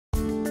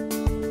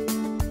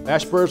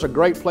Asheboro is a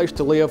great place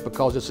to live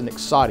because it's an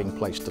exciting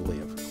place to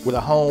live. With a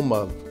home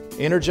of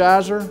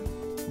Energizer,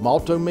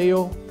 Malto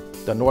Meal,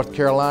 the North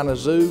Carolina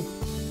Zoo.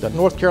 The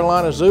North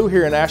Carolina Zoo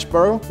here in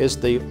Asheboro is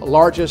the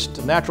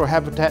largest natural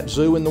habitat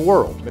zoo in the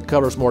world. It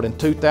covers more than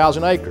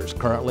 2,000 acres.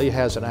 Currently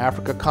has an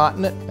Africa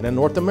continent and a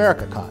North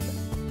America continent.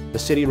 The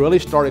city really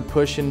started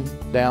pushing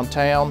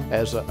downtown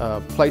as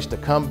a place to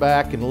come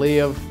back and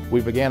live.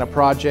 We began a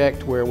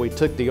project where we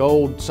took the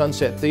old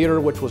Sunset Theater,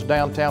 which was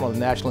downtown on the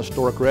National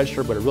Historic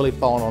Register, but it really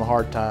fallen on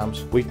hard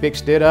times. We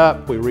fixed it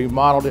up, we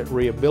remodeled it,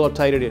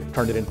 rehabilitated it,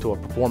 turned it into a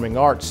performing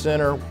arts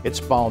center. It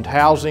spawned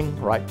housing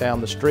right down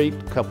the street.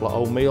 A couple of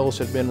old mills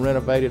had been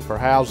renovated for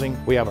housing.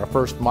 We have our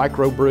first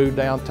microbrew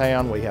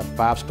downtown. We have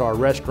 5-star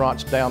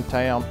restaurants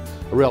downtown,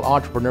 a real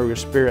entrepreneurial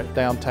spirit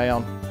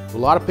downtown. A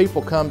lot of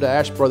people come to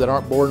Asheboro that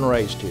aren't born and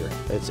raised here.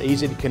 It's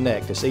easy to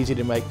connect, it's easy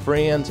to make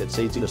friends, it's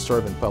easy to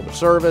serve in public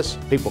service.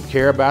 People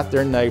care about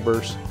their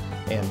neighbors,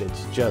 and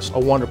it's just a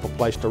wonderful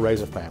place to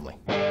raise a family.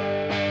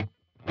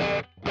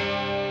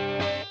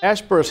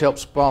 Asheboro has helped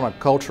spawn a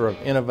culture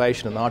of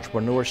innovation and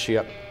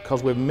entrepreneurship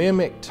because we've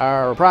mimicked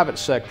our private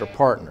sector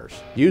partners.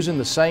 Using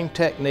the same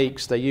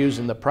techniques they use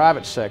in the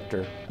private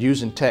sector,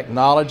 using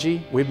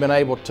technology, we've been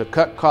able to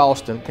cut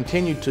costs and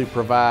continue to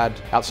provide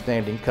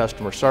outstanding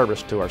customer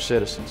service to our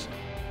citizens.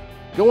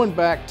 Going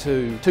back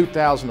to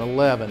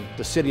 2011,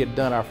 the city had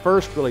done our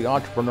first really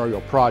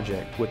entrepreneurial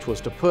project, which was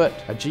to put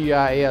a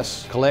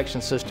GIS collection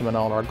system in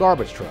on our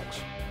garbage trucks.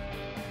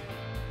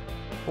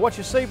 What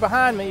you see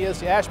behind me is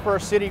the Asheboro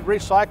City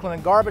Recycling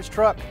and Garbage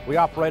Truck. We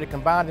operate a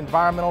combined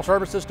environmental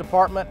services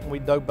department, and we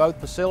do both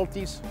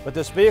facilities. But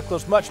this vehicle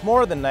is much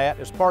more than that.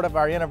 As part of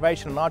our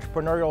innovation and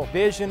entrepreneurial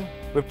vision,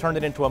 we've turned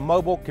it into a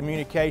mobile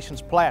communications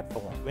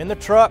platform. In the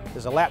truck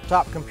is a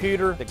laptop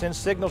computer that sends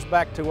signals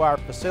back to our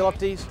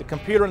facilities. The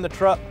computer in the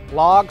truck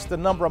logs the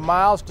number of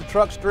miles the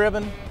truck's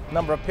driven,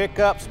 number of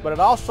pickups, but it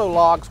also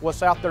logs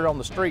what's out there on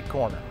the street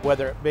corner,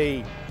 whether it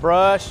be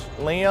brush,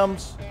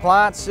 limbs,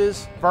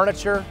 appliances,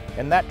 furniture,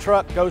 and that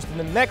truck goes to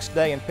the next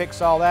day and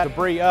picks all that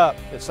debris up.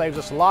 It saves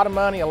us a lot of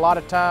money, a lot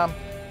of time,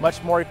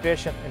 much more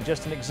efficient, and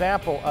just an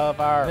example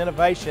of our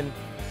innovation.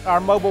 Our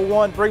Mobile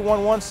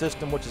 311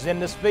 system, which is in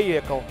this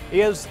vehicle,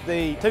 is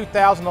the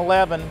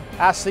 2011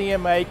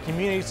 ICMA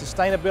Community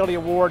Sustainability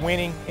Award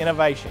winning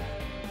innovation.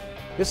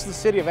 This is the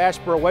City of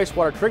Asheboro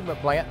Wastewater Treatment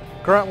Plant.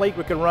 Currently,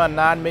 we can run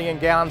 9 million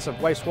gallons of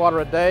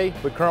wastewater a day.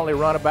 We currently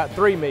run about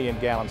 3 million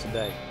gallons a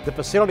day. The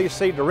facility you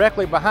see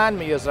directly behind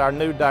me is our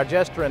new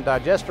digester and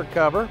digester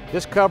cover.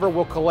 This cover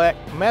will collect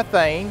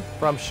methane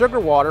from sugar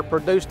water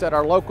produced at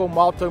our local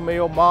Malto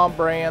Meal, Mom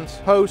Brands,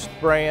 Post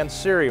Brands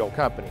cereal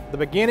company. The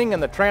beginning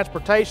and the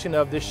transportation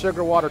of this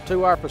sugar water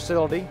to our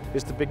facility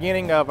is the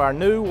beginning of our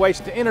new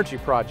waste to energy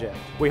project.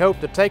 We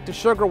hope to take the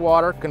sugar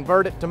water,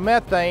 convert it to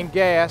methane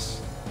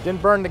gas, then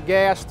burn the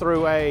gas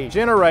through a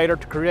generator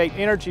to create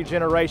energy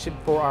generation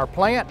for our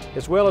plant,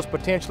 as well as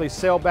potentially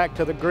sell back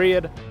to the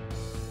grid.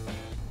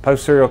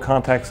 Post Cereal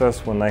contacts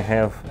us when they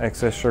have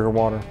excess sugar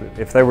water.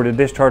 If they were to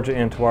discharge it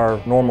into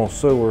our normal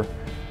sewer,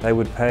 they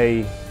would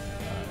pay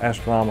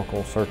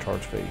astronomical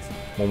surcharge fees.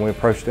 When we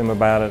approached them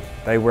about it,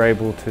 they were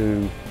able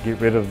to get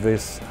rid of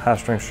this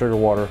high-strength sugar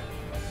water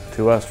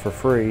to us for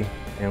free,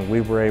 and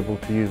we were able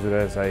to use it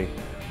as a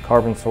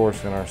carbon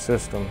source in our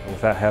system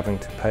without having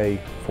to pay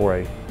for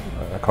a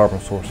carbon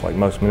source like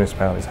most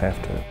municipalities have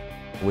to.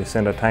 We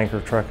send a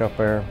tanker truck up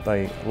there,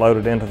 they load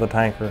it into the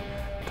tanker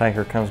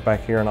comes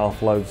back here and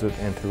offloads it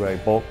into a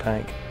bulk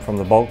tank. From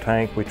the bulk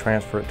tank we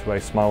transfer it to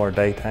a smaller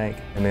day tank,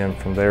 and then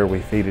from there we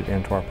feed it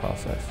into our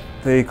process.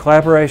 The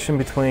collaboration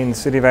between the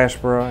City of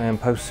Asheboro and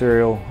Post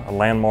Cereal, a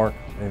landmark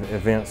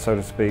event so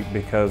to speak,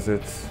 because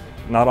it's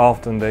not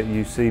often that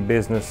you see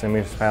business and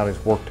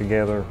municipalities work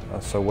together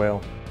so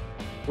well.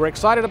 We're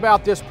excited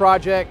about this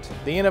project,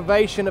 the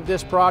innovation of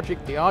this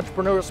project, the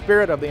entrepreneurial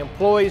spirit of the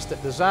employees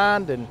that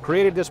designed and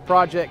created this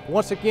project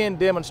once again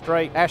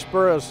demonstrate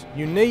Asheboro's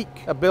unique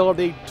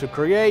ability to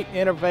create,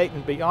 innovate,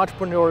 and be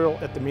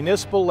entrepreneurial at the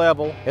municipal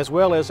level, as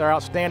well as our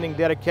outstanding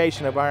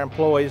dedication of our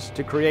employees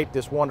to create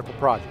this wonderful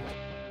project.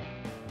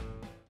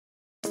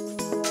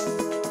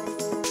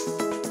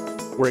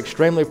 We're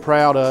extremely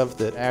proud of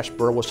that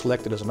Asheboro was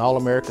selected as an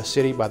All-America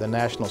City by the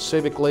National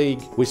Civic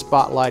League. We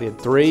spotlighted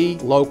 3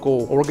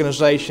 local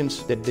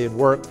organizations that did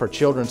work for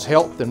children's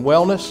health and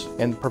wellness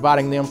and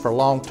providing them for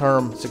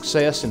long-term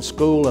success in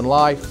school and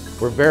life.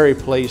 We're very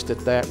pleased at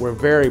that. We're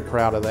very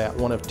proud of that.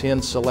 One of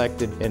 10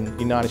 selected in the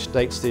United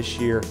States this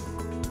year.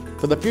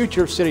 For the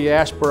future of City of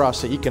Asheboro, I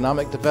see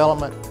economic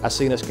development. I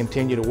see us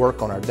continue to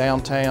work on our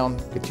downtown,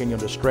 continue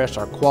to stress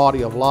our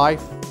quality of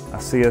life. I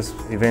see us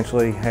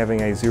eventually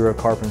having a zero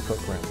carbon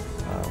footprint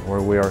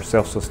where we are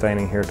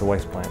self-sustaining here at the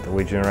waste plant, that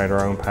we generate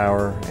our own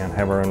power and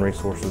have our own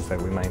resources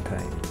that we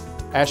maintain.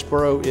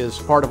 Asheboro is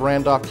part of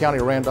Randolph County.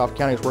 Randolph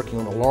County is working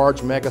on a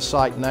large mega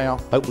site now.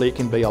 Hopefully it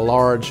can be a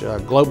large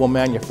global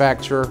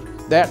manufacturer.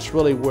 That's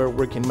really where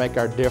we can make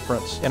our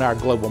difference in our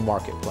global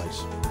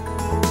marketplace.